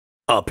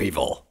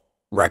Upheaval.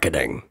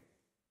 Reckoning.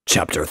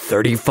 Chapter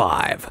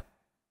 35.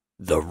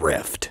 The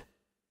Rift.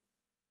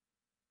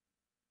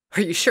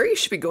 Are you sure you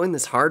should be going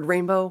this hard,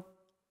 Rainbow?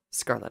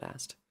 Scarlet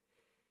asked.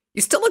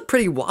 You still look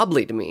pretty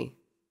wobbly to me.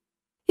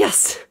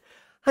 Yes,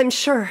 I'm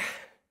sure,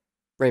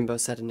 Rainbow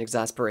said in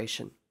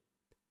exasperation.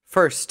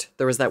 First,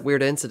 there was that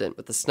weird incident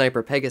with the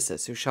sniper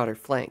Pegasus who shot her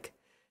flank.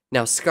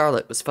 Now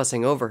Scarlet was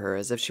fussing over her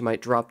as if she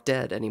might drop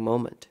dead any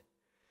moment.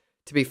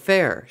 To be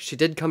fair, she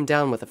did come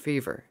down with a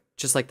fever,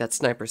 just like that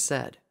sniper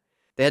said.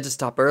 They had to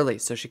stop early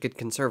so she could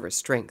conserve her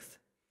strength.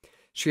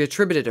 She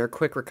attributed her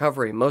quick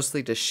recovery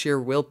mostly to sheer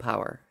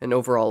willpower and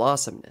overall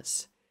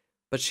awesomeness,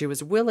 but she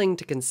was willing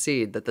to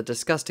concede that the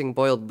disgusting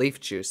boiled leaf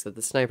juice that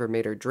the sniper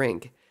made her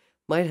drink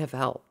might have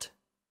helped.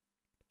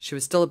 She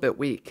was still a bit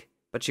weak,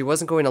 but she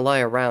wasn't going to lie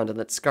around and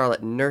let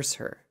Scarlet nurse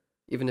her,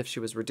 even if she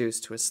was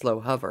reduced to a slow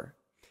hover.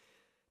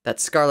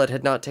 That Scarlet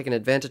had not taken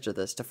advantage of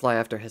this to fly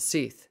after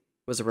Hasith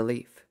was a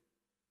relief.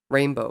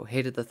 Rainbow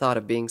hated the thought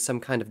of being some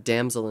kind of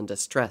damsel in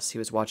distress he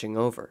was watching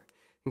over,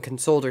 and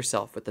consoled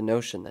herself with the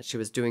notion that she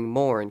was doing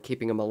more in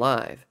keeping him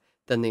alive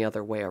than the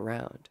other way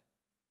around.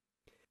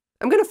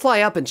 I'm going to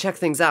fly up and check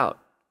things out,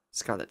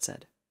 Scarlet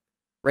said.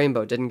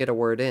 Rainbow didn't get a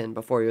word in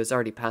before he was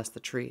already past the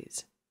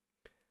trees.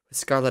 With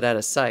Scarlet out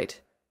of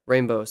sight,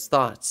 Rainbow's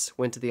thoughts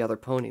went to the other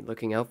pony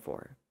looking out for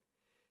her.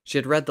 She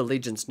had read the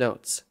Legion's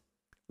notes.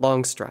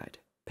 Longstride,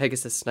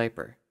 Pegasus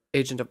Sniper,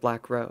 Agent of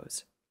Black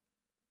Rose.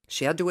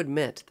 She had to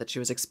admit that she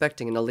was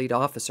expecting an elite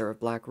officer of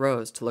Black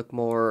Rose to look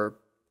more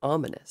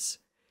ominous.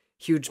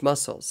 Huge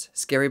muscles,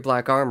 scary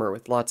black armor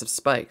with lots of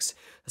spikes,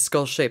 a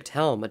skull-shaped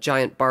helm, a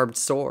giant barbed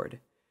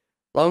sword.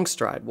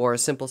 Longstride wore a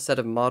simple set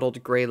of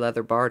mottled gray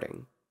leather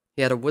barding.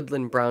 He had a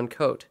woodland brown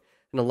coat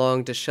and a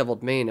long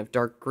disheveled mane of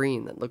dark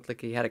green that looked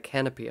like he had a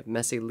canopy of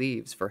messy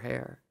leaves for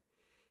hair.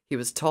 He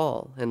was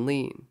tall and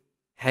lean,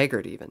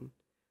 haggard even.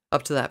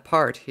 Up to that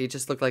part, he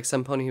just looked like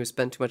some pony who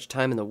spent too much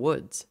time in the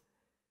woods.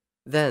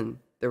 Then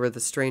there were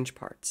the strange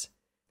parts.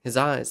 His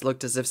eyes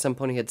looked as if some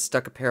pony had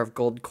stuck a pair of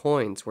gold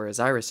coins where his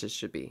irises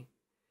should be.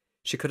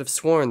 She could have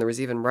sworn there was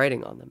even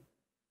writing on them.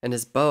 And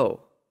his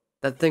bow.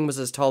 That thing was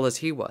as tall as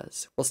he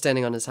was, while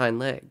standing on his hind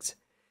legs.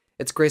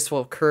 Its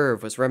graceful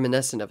curve was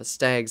reminiscent of a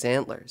stag's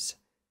antlers.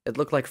 It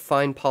looked like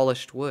fine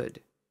polished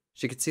wood.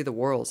 She could see the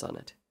whorls on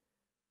it.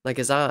 Like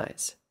his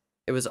eyes,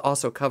 it was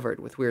also covered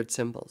with weird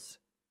symbols.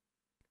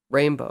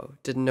 Rainbow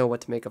didn't know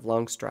what to make of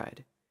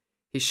Longstride.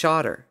 He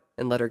shot her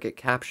and let her get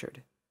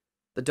captured.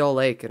 The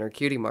dull ache in her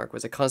cutie mark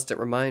was a constant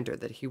reminder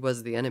that he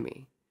was the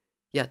enemy.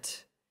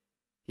 Yet,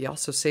 he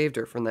also saved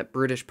her from that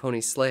brutish pony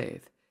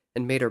slave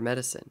and made her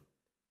medicine.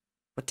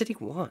 What did he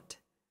want?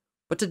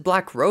 What did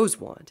Black Rose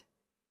want?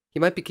 He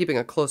might be keeping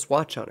a close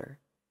watch on her.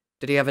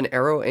 Did he have an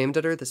arrow aimed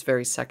at her this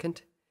very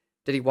second?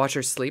 Did he watch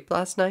her sleep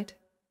last night?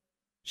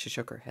 She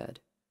shook her head.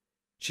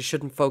 She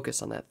shouldn't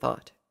focus on that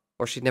thought,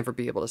 or she'd never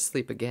be able to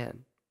sleep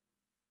again.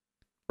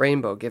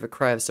 Rainbow gave a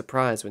cry of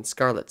surprise when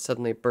Scarlet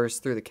suddenly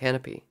burst through the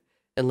canopy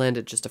and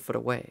landed just a foot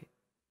away.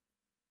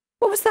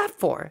 What was that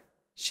for?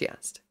 She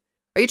asked.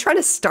 Are you trying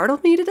to startle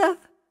me to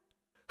death?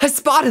 I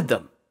spotted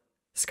them,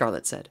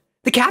 Scarlet said.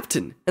 The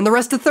captain and the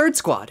rest of Third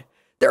Squad.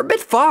 They're a bit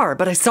far,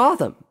 but I saw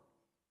them.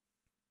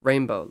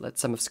 Rainbow let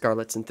some of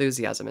Scarlet's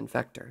enthusiasm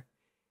infect her.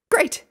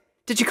 Great!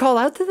 Did you call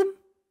out to them?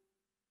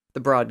 The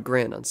broad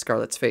grin on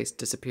Scarlet's face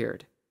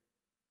disappeared.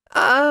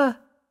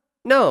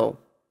 No,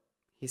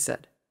 he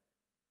said.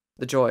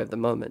 The joy of the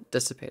moment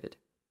dissipated.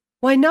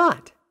 Why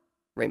not?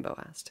 Rainbow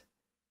asked.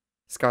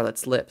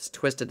 Scarlet's lips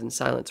twisted in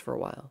silence for a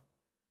while.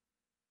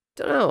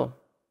 Dunno,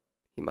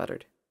 he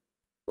muttered.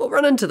 We'll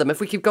run into them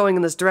if we keep going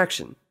in this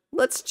direction.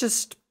 Let's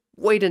just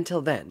wait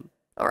until then,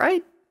 all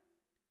right?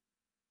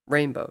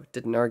 Rainbow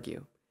didn't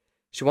argue.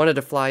 She wanted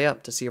to fly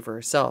up to see for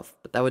herself,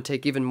 but that would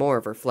take even more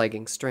of her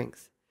flagging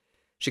strength.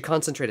 She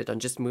concentrated on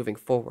just moving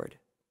forward.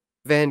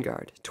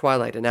 Vanguard,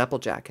 Twilight, and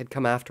Applejack had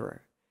come after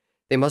her.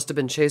 They must have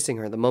been chasing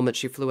her the moment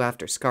she flew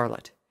after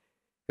Scarlet.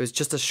 It was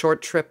just a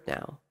short trip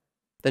now.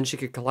 Then she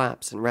could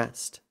collapse and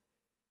rest.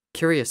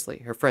 Curiously,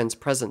 her friend's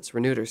presence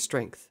renewed her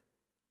strength,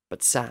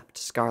 but sapped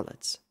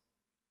Scarlet's.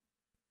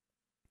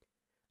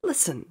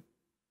 Listen,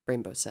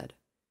 Rainbow said.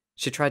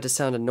 She tried to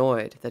sound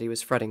annoyed that he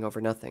was fretting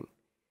over nothing.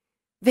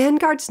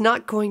 Vanguard's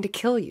not going to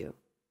kill you.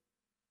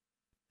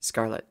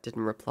 Scarlet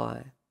didn't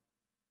reply.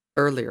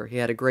 Earlier, he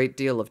had a great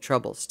deal of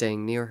trouble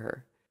staying near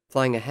her,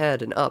 flying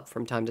ahead and up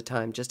from time to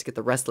time just to get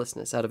the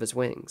restlessness out of his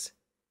wings.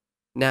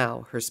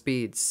 Now, her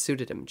speed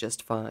suited him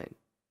just fine.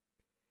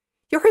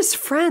 You're his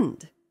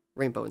friend,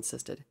 Rainbow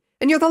insisted,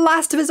 and you're the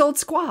last of his old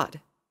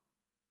squad.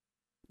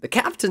 The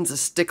captain's a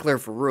stickler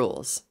for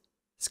rules,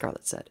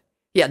 Scarlet said.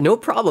 He had no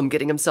problem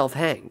getting himself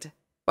hanged.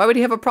 Why would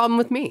he have a problem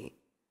with me?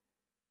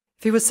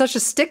 If he was such a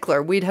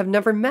stickler, we'd have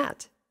never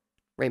met,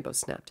 Rainbow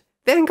snapped.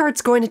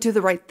 Vanguard's going to do the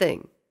right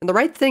thing, and the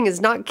right thing is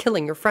not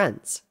killing your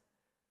friends.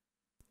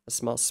 A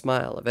small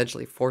smile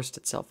eventually forced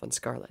itself on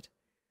Scarlet.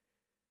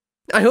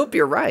 I hope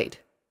you're right,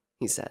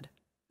 he said.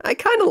 I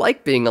kind of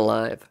like being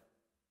alive.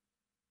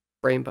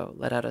 Rainbow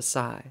let out a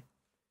sigh.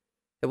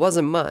 It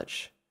wasn't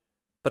much,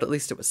 but at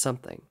least it was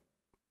something.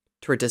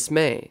 To her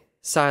dismay,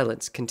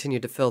 silence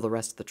continued to fill the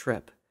rest of the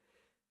trip.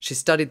 She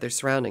studied their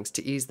surroundings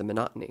to ease the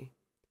monotony.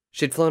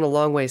 She'd flown a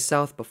long way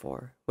south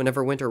before,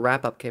 whenever winter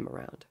wrap-up came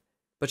around,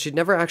 but she'd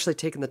never actually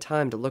taken the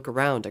time to look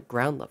around at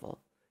ground level.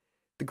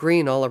 The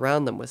green all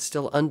around them was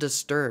still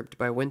undisturbed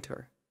by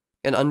winter,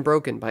 and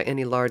unbroken by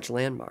any large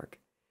landmark.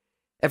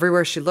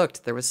 Everywhere she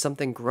looked, there was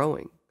something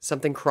growing,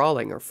 something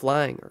crawling or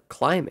flying or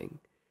climbing.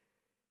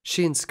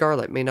 She and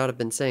Scarlet may not have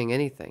been saying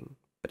anything,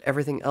 but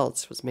everything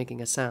else was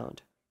making a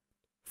sound.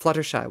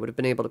 Fluttershy would have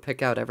been able to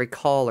pick out every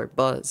call or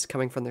buzz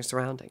coming from their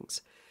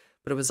surroundings,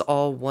 but it was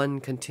all one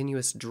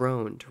continuous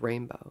drone to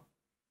Rainbow.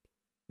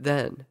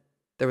 Then,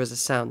 there was a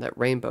sound that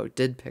Rainbow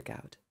did pick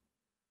out.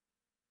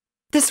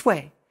 "This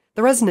way!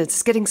 The resonance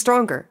is getting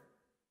stronger!"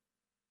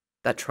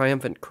 That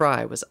triumphant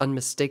cry was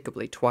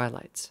unmistakably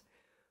Twilight's.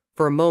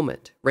 For a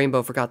moment,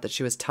 Rainbow forgot that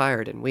she was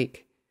tired and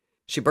weak.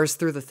 She burst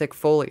through the thick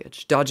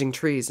foliage, dodging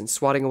trees and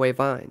swatting away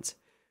vines.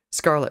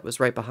 Scarlet was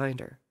right behind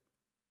her.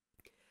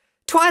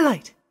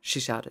 "Twilight!" she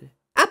shouted.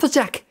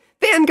 "Applejack!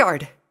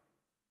 Vanguard!"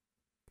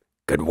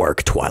 Good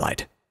work,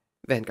 Twilight,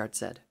 Vanguard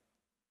said.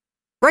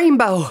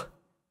 "Rainbow!"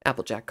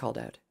 Applejack called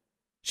out.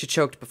 She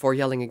choked before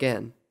yelling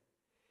again.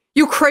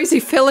 "You crazy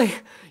filly!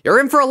 You're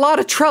in for a lot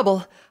of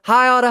trouble!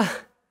 I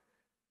oughta—"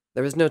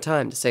 There was no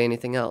time to say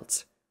anything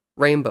else.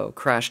 Rainbow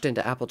crashed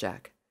into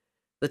Applejack.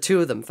 The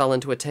two of them fell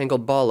into a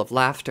tangled ball of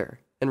laughter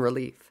and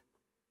relief.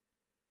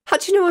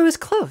 "How'd you know I was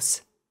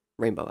close?"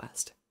 Rainbow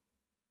asked.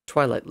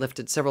 Twilight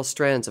lifted several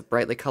strands of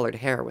brightly colored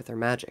hair with her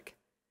magic.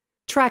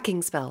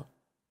 "Tracking spell,"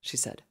 she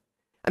said.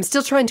 "I'm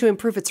still trying to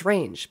improve its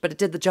range, but it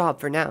did the job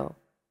for now."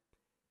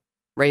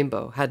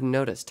 Rainbow hadn't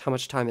noticed how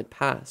much time had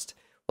passed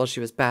while she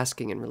was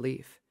basking in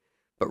relief,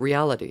 but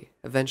reality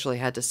eventually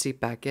had to seep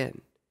back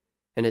in,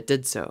 and it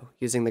did so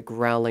using the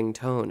growling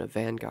tone of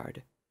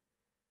Vanguard.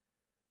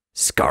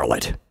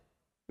 Scarlet,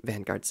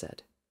 Vanguard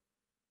said.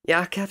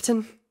 "Yeah,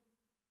 Captain?"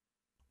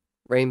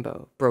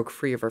 Rainbow broke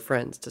free of her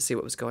friends to see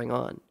what was going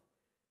on.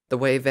 The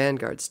way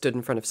Vanguard stood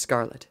in front of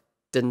Scarlet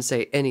didn't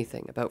say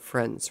anything about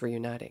friends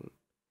reuniting.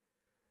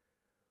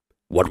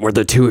 what were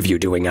the two of you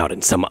doing out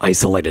in some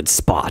isolated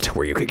spot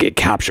where you could get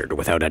captured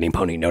without any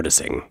pony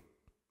noticing?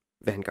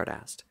 Vanguard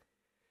asked.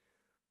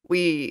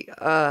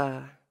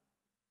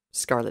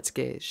 Scarlet's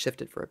gaze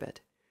shifted for a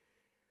bit.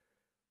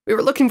 "We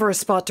were looking for a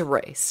spot to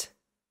race,"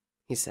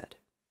 he said.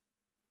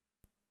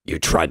 You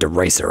tried to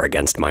race her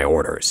against my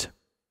orders.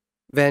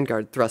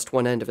 Vanguard thrust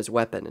one end of his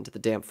weapon into the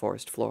damp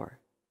forest floor.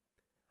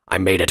 I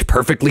made it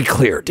perfectly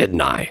clear,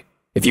 didn't I?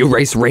 If you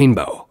race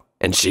Rainbow,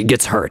 and she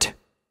gets hurt.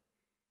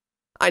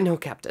 "I know,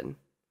 Captain,"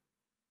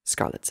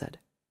 Scarlet said.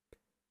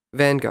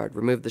 Vanguard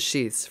removed the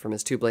sheaths from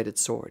his two-bladed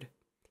sword.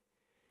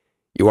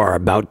 You are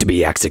about to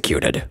be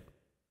executed,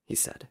 he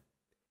said.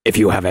 If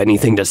you have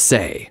anything to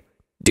say,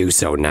 do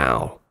so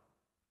now.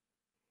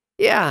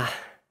 Yeah.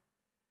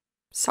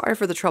 Sorry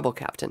for the trouble,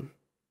 Captain.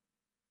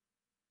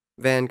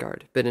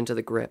 Vanguard bit into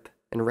the grip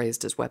and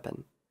raised his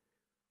weapon.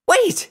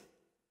 Wait!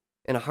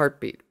 In a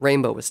heartbeat,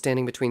 Rainbow was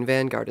standing between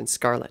Vanguard and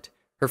Scarlet,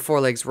 her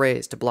forelegs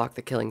raised to block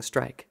the killing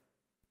strike.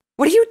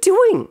 What are you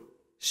doing?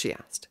 She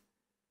asked.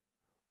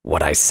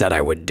 What I said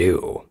I would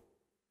do.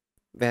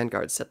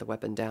 Vanguard set the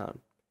weapon down.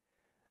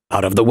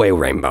 Out of the way,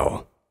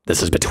 Rainbow.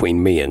 This is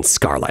between me and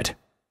Scarlet.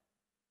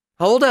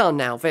 Hold on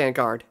now,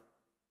 Vanguard,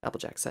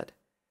 Applejack said.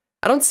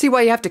 I don't see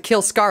why you have to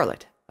kill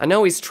Scarlet. I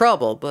know he's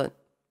trouble, but...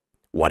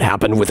 What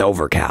happened with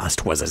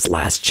Overcast was his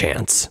last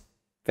chance,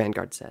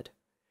 Vanguard said.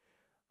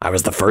 I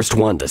was the first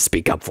one to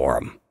speak up for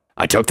him.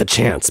 I took the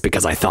chance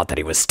because I thought that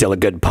he was still a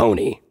good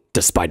pony,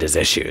 despite his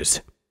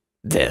issues.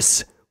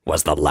 This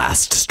was the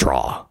last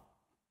straw.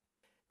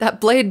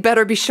 That blade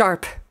better be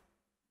sharp,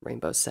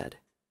 Rainbow said.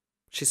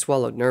 She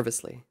swallowed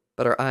nervously,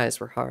 but her eyes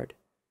were hard.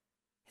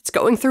 It's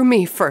going through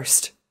me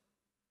first.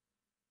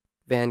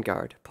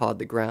 Vanguard pawed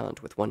the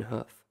ground with one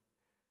hoof.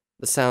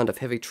 The sound of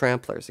heavy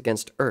tramplers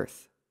against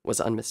earth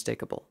was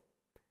unmistakable.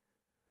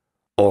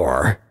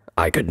 Or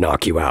I could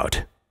knock you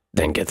out,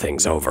 then get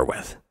things over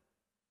with.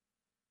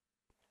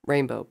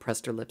 Rainbow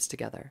pressed her lips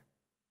together.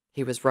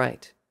 He was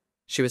right.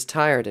 She was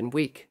tired and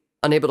weak,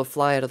 unable to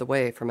fly out of the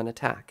way from an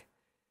attack.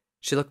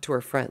 She looked to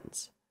her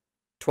friends.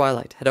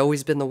 Twilight had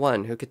always been the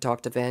one who could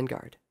talk to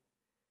Vanguard.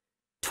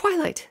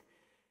 Twilight,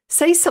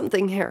 say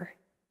something here,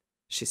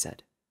 she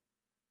said.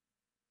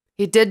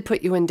 He did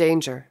put you in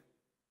danger,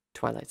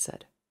 Twilight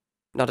said.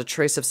 Not a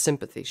trace of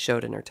sympathy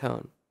showed in her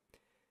tone.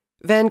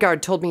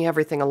 Vanguard told me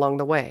everything along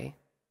the way.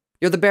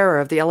 You're the bearer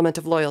of the element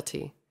of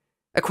loyalty.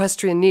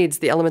 Equestrian needs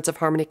the elements of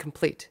harmony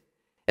complete.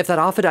 If that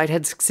Ophidiite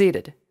had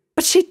succeeded...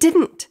 But she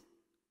didn't,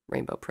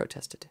 Rainbow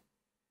protested.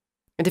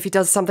 And if he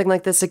does something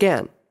like this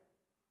again?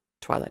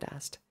 Twilight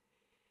asked.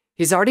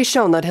 He's already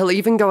shown that he'll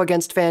even go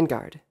against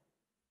Vanguard.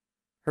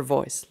 Her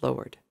voice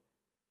lowered.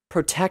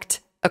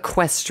 Protect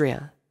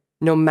Equestria,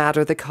 no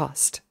matter the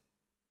cost.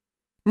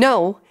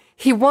 No,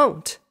 he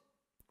won't,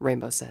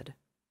 Rainbow said.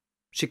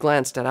 She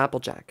glanced at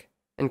Applejack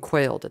and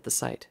quailed at the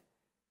sight.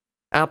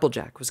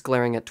 Applejack was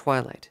glaring at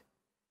Twilight.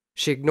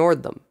 She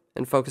ignored them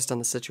and focused on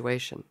the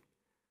situation.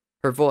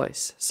 Her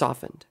voice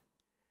softened.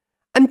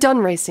 I'm done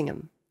racing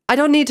him. I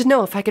don't need to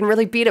know if I can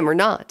really beat him or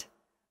not.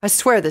 I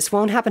swear this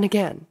won't happen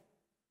again.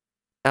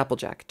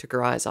 Applejack took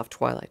her eyes off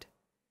Twilight.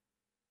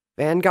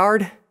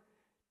 Vanguard,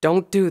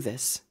 don't do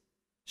this,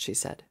 she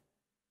said.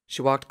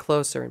 She walked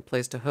closer and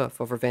placed a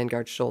hoof over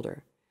Vanguard's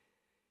shoulder.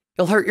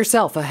 You'll hurt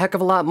yourself a heck of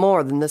a lot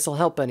more than this'll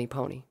help any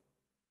pony.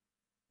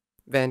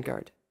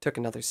 Vanguard took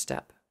another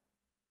step.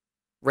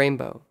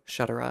 Rainbow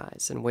shut her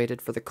eyes and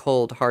waited for the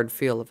cold, hard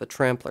feel of a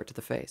trampler to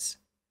the face.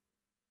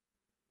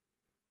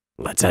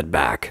 Let's head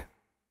back,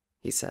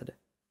 he said.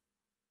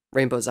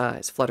 Rainbow's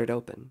eyes fluttered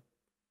open.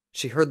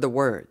 She heard the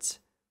words,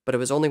 but it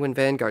was only when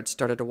Vanguard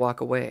started to walk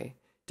away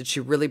did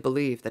she really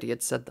believe that he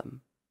had said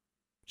them.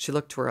 She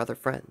looked to her other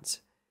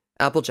friends.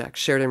 Applejack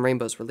shared in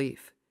Rainbow's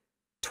relief.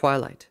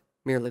 Twilight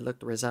merely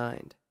looked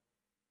resigned.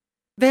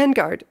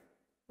 Vanguard,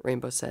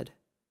 Rainbow said.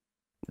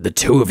 The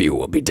two of you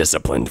will be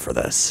disciplined for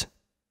this,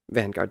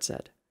 Vanguard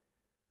said.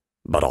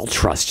 But I'll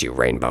trust you,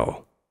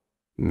 Rainbow.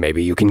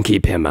 Maybe you can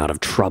keep him out of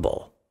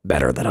trouble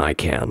better than I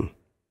can.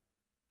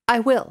 I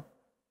will,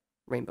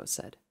 Rainbow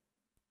said.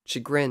 She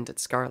grinned at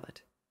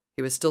Scarlet.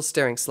 He was still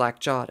staring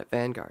slack-jawed at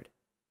Vanguard.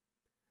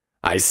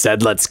 I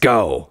said let's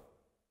go,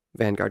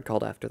 Vanguard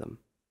called after them.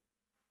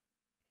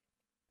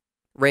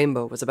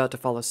 Rainbow was about to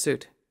follow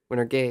suit when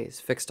her gaze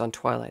fixed on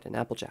Twilight and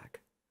Applejack.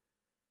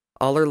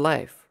 All her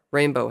life,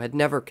 Rainbow had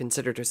never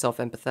considered herself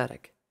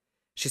empathetic.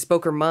 She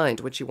spoke her mind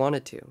when she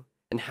wanted to,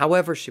 and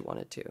however she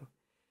wanted to.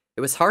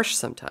 It was harsh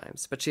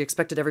sometimes, but she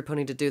expected every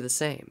pony to do the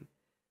same.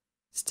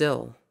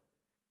 Still,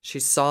 she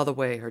saw the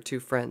way her two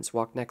friends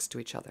walked next to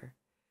each other,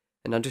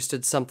 and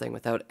understood something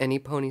without any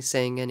pony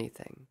saying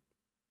anything.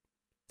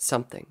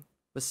 Something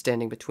was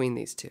standing between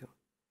these two.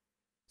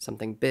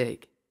 Something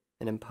big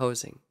and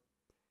imposing.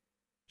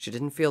 She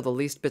didn't feel the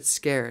least bit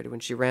scared when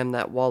she rammed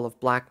that wall of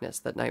blackness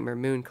that Nightmare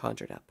Moon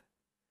conjured up.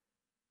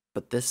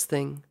 But this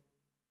thing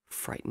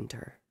frightened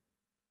her.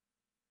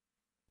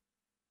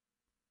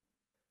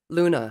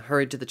 Luna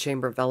hurried to the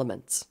Chamber of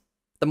Elements.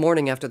 The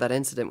morning after that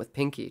incident with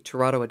Pinky,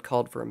 Torado had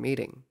called for a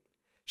meeting.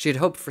 She had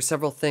hoped for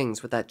several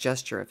things with that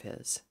gesture of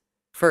his.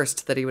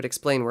 First, that he would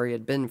explain where he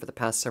had been for the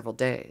past several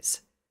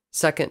days.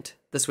 Second,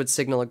 this would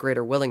signal a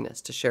greater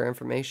willingness to share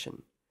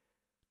information.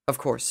 Of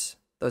course,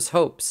 those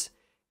hopes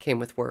came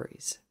with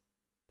worries.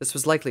 This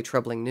was likely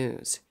troubling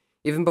news.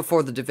 Even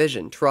before the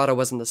division, Torado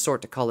wasn't the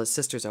sort to call his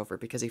sisters over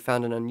because he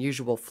found an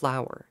unusual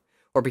flower,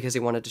 or because he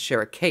wanted to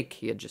share a cake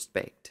he had just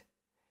baked.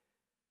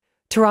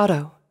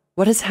 Torado,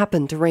 what has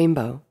happened to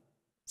Rainbow?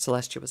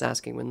 Celestia was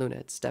asking when Luna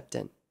had stepped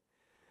in.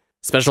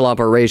 Special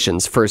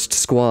Operations First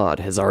Squad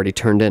has already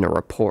turned in a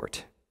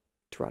report,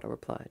 Torado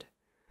replied.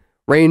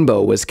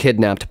 Rainbow was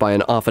kidnapped by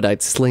an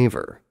Ophidiite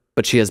slaver,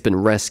 but she has been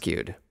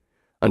rescued.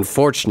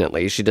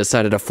 Unfortunately, she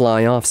decided to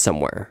fly off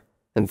somewhere,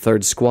 and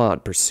Third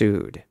Squad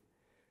pursued.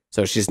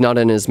 So she's not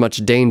in as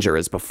much danger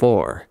as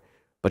before,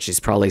 but she's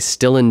probably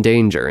still in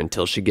danger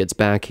until she gets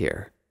back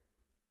here.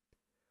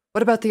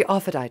 What about the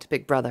Ophidiite,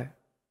 big brother?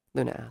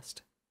 Luna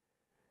asked.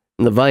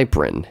 The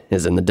Viperin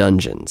is in the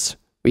dungeons.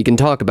 We can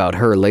talk about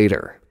her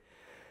later.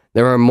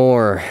 There are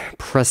more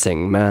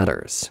pressing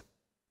matters.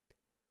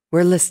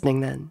 We're listening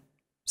then,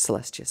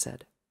 Celestia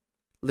said.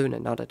 Luna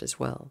nodded as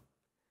well.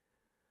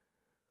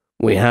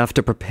 We have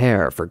to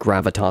prepare for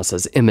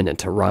Gravitas's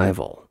imminent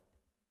arrival,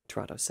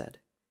 Torado said.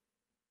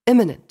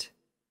 Imminent?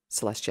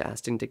 Celestia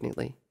asked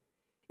indignantly.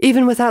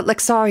 Even without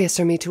Lexarius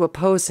or me to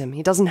oppose him,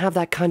 he doesn't have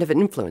that kind of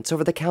influence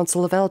over the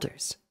Council of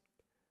Elders.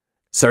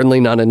 Certainly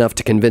not enough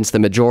to convince the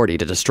majority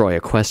to destroy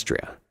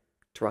Equestria,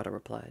 Torado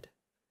replied.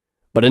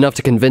 But enough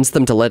to convince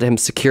them to let him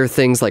secure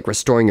things like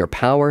restoring your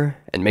power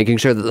and making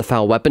sure that the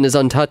foul weapon is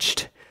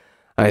untouched?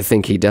 I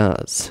think he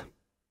does.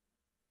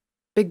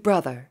 Big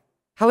brother,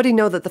 how would he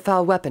know that the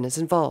foul weapon is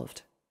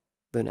involved?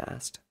 Luna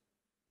asked.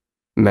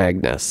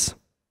 Magnus,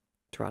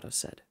 Torado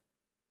said.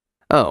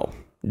 Oh,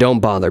 don't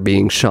bother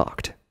being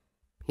shocked,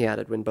 he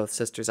added when both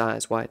sisters'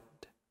 eyes widened.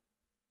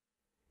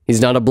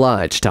 He's not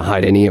obliged to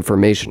hide any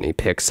information he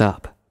picks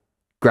up.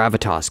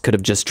 Gravitas could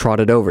have just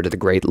trotted over to the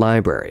Great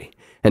Library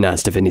and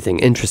asked if anything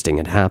interesting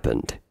had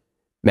happened.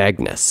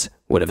 Magnus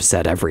would have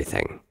said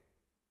everything.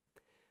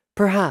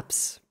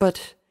 Perhaps,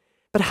 but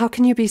how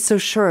can you be so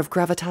sure of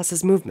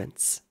Gravitas's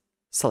movements?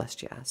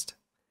 Celestia asked.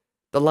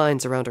 The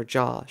lines around her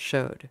jaw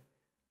showed.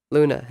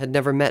 Luna had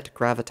never met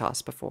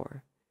Gravitas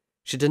before.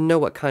 She didn't know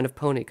what kind of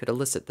pony could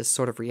elicit this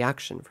sort of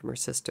reaction from her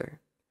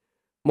sister.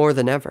 More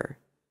than ever,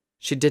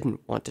 she didn't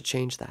want to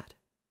change that.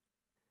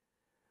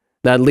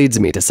 That leads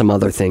me to some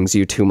other things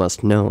you two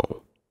must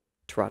know,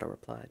 Torado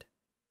replied.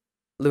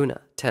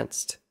 Luna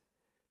tensed.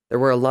 There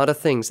were a lot of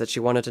things that she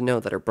wanted to know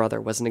that her brother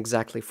wasn't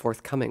exactly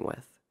forthcoming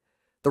with.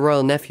 The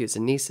royal nephews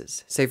and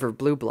nieces, save for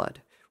Blue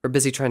Blood, were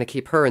busy trying to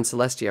keep her and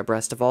Celestia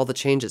abreast of all the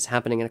changes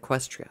happening in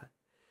Equestria.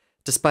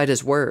 Despite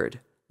his word,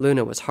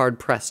 Luna was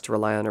hard-pressed to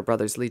rely on her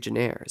brother's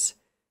legionnaires,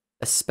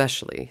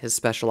 especially his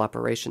special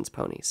operations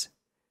ponies.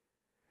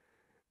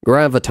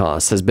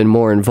 Gravitas has been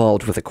more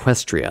involved with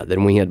Equestria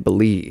than we had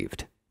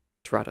believed,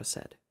 Torado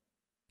said.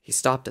 He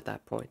stopped at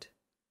that point,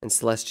 and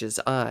Celestia's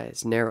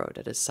eyes narrowed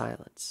at his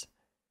silence.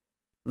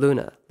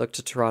 Luna looked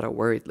to Torado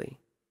worriedly.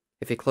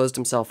 If he closed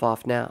himself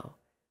off now,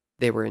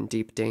 they were in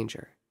deep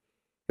danger.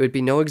 It would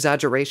be no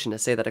exaggeration to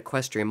say that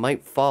Equestria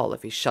might fall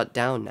if he shut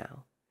down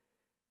now.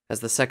 As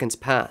the seconds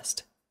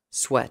passed,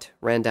 sweat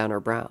ran down her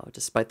brow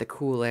despite the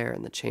cool air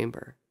in the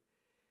chamber.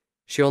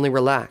 She only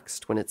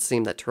relaxed when it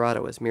seemed that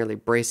Tirado was merely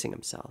bracing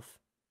himself.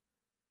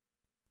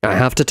 I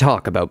have to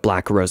talk about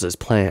Black Rose's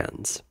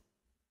plans.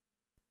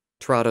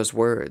 Tirado's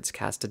words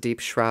cast a deep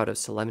shroud of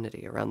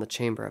solemnity around the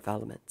Chamber of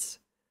Elements.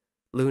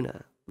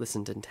 Luna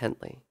listened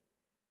intently,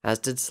 as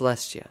did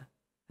Celestia,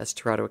 as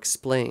Tirado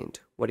explained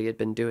what he had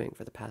been doing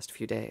for the past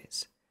few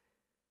days.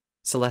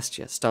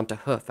 Celestia stomped a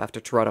hoof after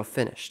Tirado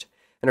finished,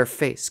 and her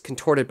face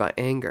contorted by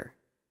anger.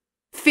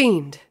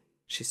 Fiend,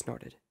 she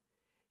snorted.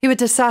 He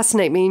would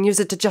assassinate me and use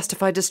it to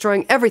justify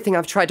destroying everything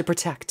I've tried to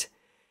protect.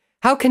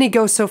 How can he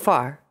go so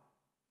far?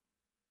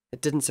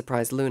 It didn't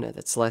surprise Luna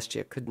that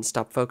Celestia couldn't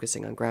stop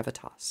focusing on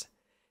Gravitas.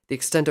 The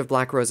extent of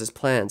Black Rose's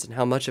plans and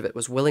how much of it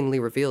was willingly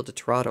revealed to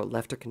Tirado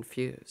left her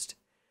confused.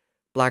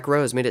 Black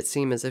Rose made it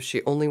seem as if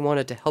she only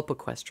wanted to help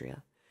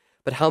Equestria,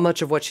 but how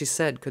much of what she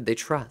said could they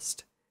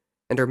trust?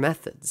 And her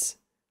methods?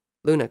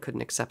 Luna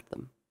couldn't accept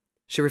them.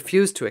 She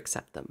refused to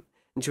accept them,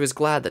 and she was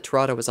glad that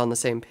Tirado was on the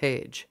same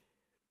page.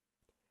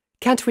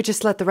 Can't we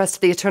just let the rest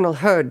of the Eternal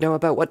Herd know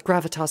about what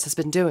Gravitas has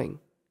been doing?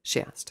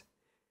 She asked.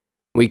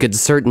 We could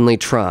certainly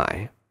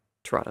try,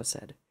 Tirado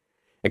said.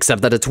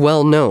 Except that it's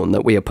well known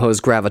that we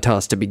oppose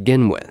Gravitas to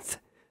begin with,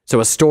 so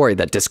a story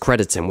that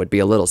discredits him would be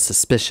a little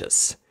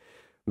suspicious.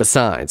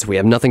 Besides, we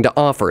have nothing to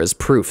offer as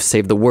proof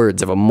save the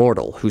words of a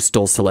mortal who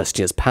stole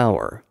Celestia's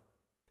power.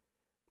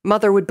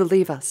 Mother would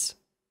believe us,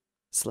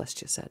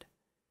 Celestia said.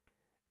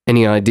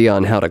 Any idea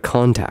on how to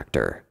contact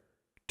her?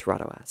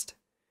 Tirado asked.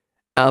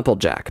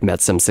 Applejack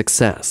met some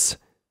success.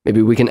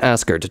 Maybe we can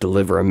ask her to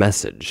deliver a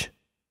message.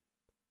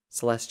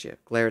 Celestia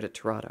glared at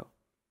Tirado.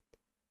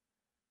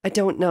 I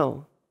don't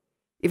know.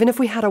 Even if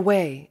we had a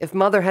way, if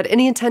Mother had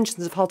any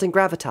intentions of halting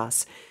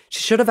Gravitas,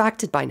 she should have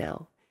acted by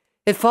now.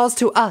 It falls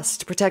to us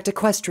to protect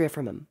Equestria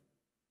from him.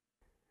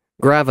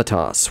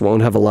 Gravitas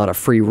won't have a lot of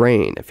free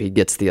rein if he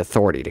gets the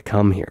authority to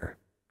come here,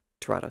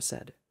 Tirado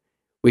said.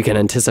 We can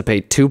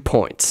anticipate 2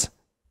 points.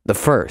 The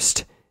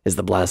first is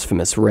the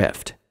blasphemous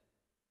rift.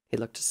 He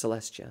looked to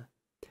Celestia.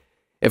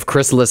 If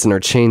Chrysalis and her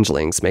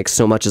changelings make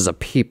so much as a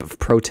peep of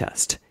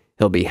protest,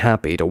 he'll be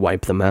happy to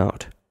wipe them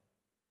out.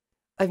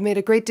 I've made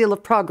a great deal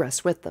of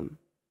progress with them,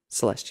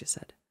 Celestia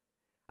said.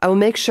 I will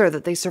make sure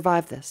that they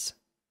survive this.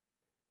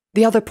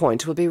 The other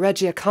point will be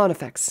Regia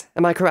Carnifex,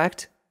 am I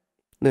correct?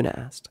 Luna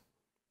asked.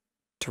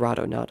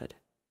 Tirado nodded.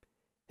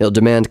 He'll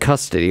demand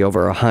custody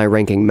over a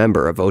high-ranking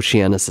member of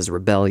Oceanus'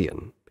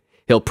 rebellion.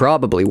 He'll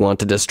probably want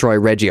to destroy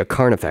Regia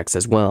Carnifex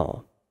as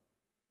well.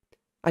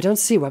 I don't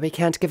see why we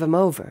can't give him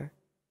over,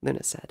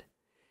 Luna said.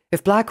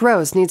 If Black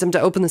Rose needs him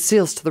to open the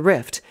seals to the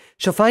rift,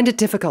 she'll find it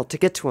difficult to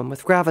get to him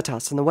with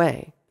Gravitas in the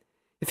way.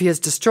 If he is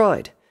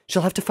destroyed,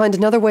 she'll have to find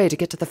another way to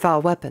get to the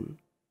foul weapon.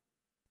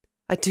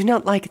 I do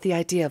not like the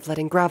idea of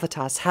letting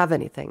Gravitas have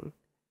anything,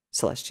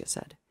 Celestia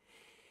said.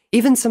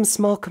 Even some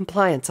small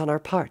compliance on our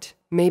part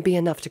may be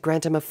enough to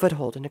grant him a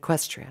foothold in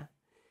Equestria.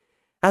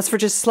 As for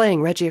just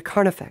slaying Regia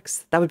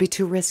Carnifex, that would be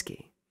too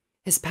risky.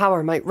 His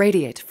power might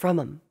radiate from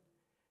him.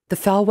 The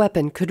foul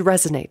weapon could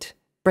resonate,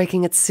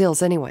 breaking its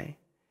seals anyway.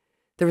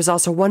 There is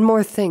also one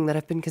more thing that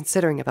I've been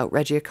considering about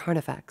Regia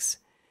Carnifex.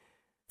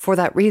 For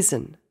that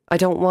reason, I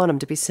don't want him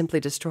to be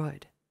simply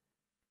destroyed.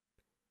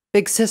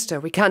 Big sister,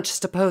 we can't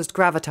just oppose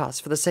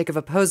Gravitas for the sake of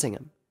opposing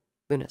him,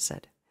 Luna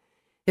said.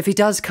 If he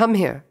does come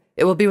here,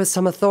 it will be with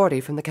some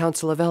authority from the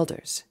Council of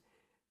Elders.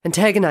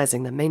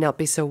 Antagonizing them may not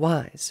be so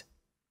wise.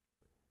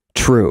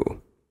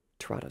 True,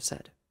 Tirado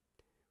said.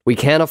 We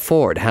can't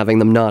afford having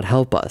them not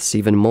help us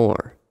even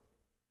more.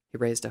 He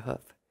raised a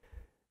hoof.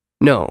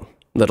 No,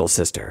 little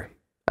sister.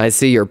 I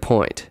see your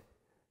point.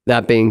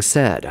 That being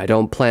said, I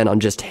don't plan on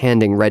just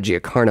handing Regia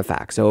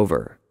Carnifex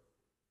over.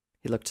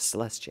 He looked to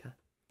Celestia.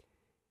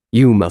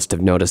 You must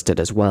have noticed it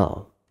as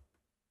well.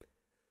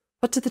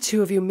 What do the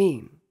two of you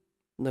mean?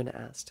 Luna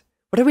asked.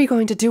 What are we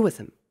going to do with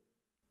him?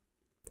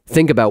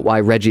 Think about why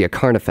Regia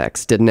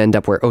Carnifex didn't end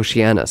up where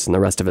Oceanus and the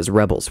rest of his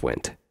rebels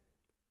went.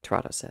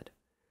 Tirado said.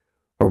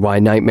 Or why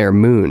Nightmare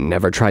Moon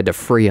never tried to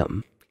free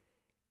him.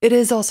 It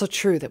is also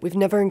true that we've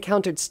never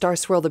encountered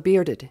Starswirl the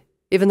Bearded,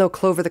 even though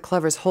Clover the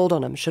Clever's hold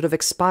on him should have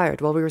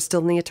expired while we were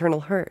still in the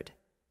Eternal Herd,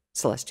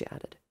 Celestia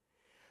added.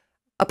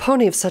 A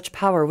pony of such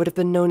power would have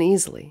been known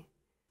easily.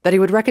 That he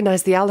would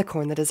recognize the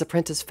alicorn that his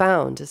apprentice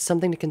found is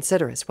something to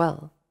consider as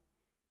well.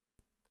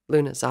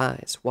 Luna's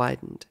eyes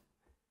widened.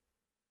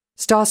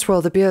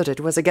 Starswirl the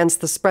Bearded was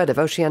against the spread of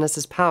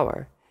Oceanus'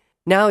 power.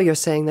 Now you're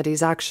saying that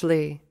he's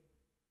actually...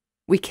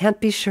 We can't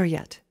be sure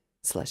yet,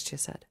 Celestia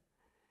said.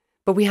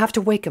 But we have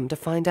to wake him to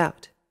find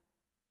out.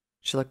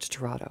 She looked to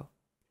Tirado.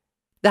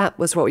 That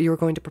was what you were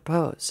going to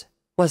propose,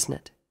 wasn't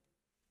it?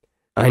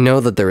 I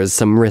know that there is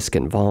some risk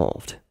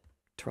involved,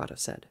 Tirado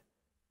said.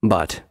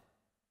 But...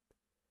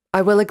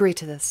 I will agree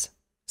to this,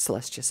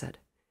 Celestia said.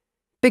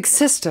 Big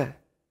sister,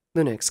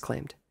 Luna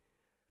exclaimed.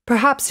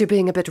 Perhaps you're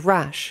being a bit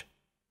rash.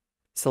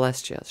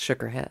 Celestia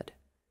shook her head.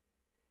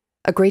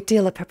 A great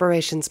deal of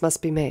preparations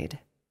must be made,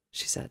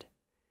 she said.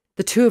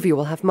 The two of you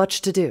will have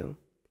much to do.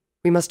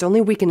 We must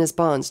only weaken his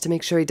bonds to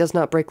make sure he does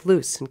not break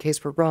loose in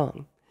case we're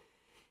wrong.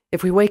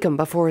 If we wake him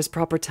before his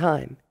proper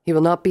time, he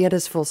will not be at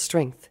his full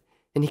strength,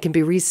 and he can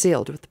be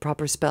resealed with the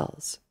proper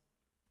spells.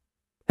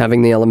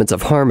 Having the elements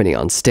of harmony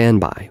on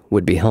standby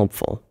would be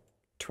helpful,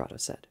 Toronto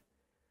said.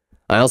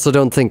 I also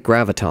don't think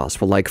Gravitas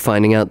will like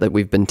finding out that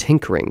we've been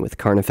tinkering with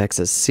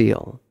Carnifex's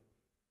seal.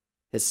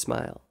 His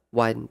smile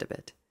widened a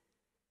bit.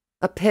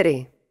 A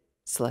pity,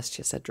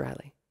 Celestia said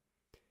dryly.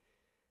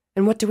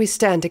 And what do we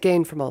stand to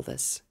gain from all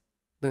this?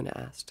 Luna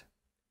asked.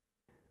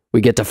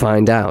 We get to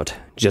find out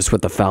just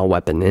what the foul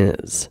weapon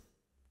is,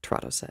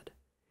 Toronto said.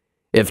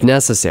 If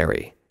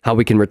necessary, how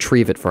we can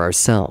retrieve it for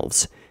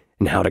ourselves,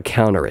 and how to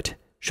counter it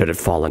should it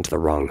fall into the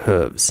wrong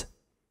hooves.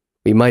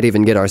 We might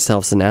even get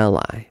ourselves an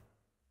ally.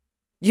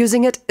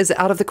 Using it is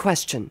out of the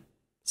question,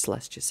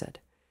 Celestia said.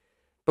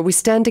 But we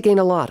stand to gain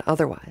a lot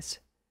otherwise.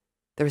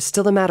 There is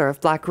still the matter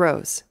of Black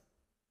Rose.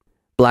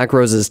 Black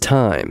Rose's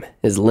time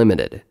is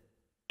limited,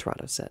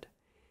 Toronto said.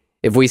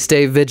 If we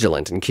stay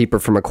vigilant and keep her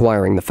from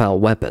acquiring the foul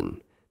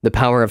weapon, the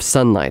power of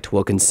sunlight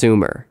will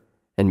consume her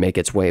and make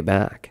its way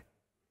back.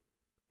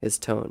 His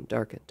tone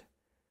darkened.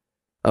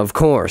 Of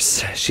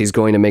course, she's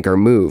going to make her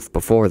move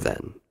before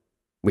then.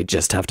 We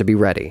just have to be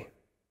ready.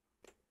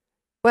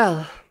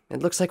 Well, it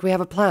looks like we have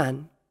a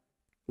plan,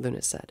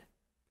 Luna said.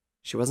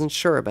 She wasn't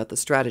sure about the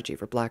strategy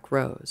for Black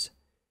Rose.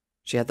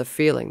 She had the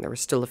feeling there were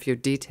still a few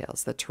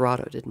details that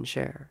Toronto didn't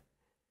share.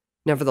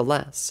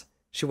 Nevertheless,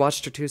 she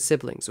watched her two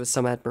siblings with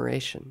some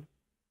admiration.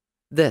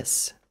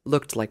 This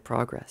looked like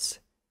progress.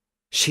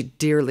 She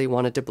dearly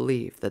wanted to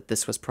believe that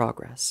this was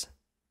progress.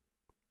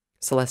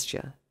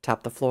 Celestia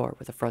tapped the floor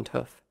with a front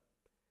hoof.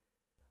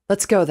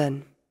 Let's go,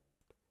 then.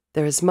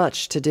 There is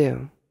much to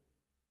do.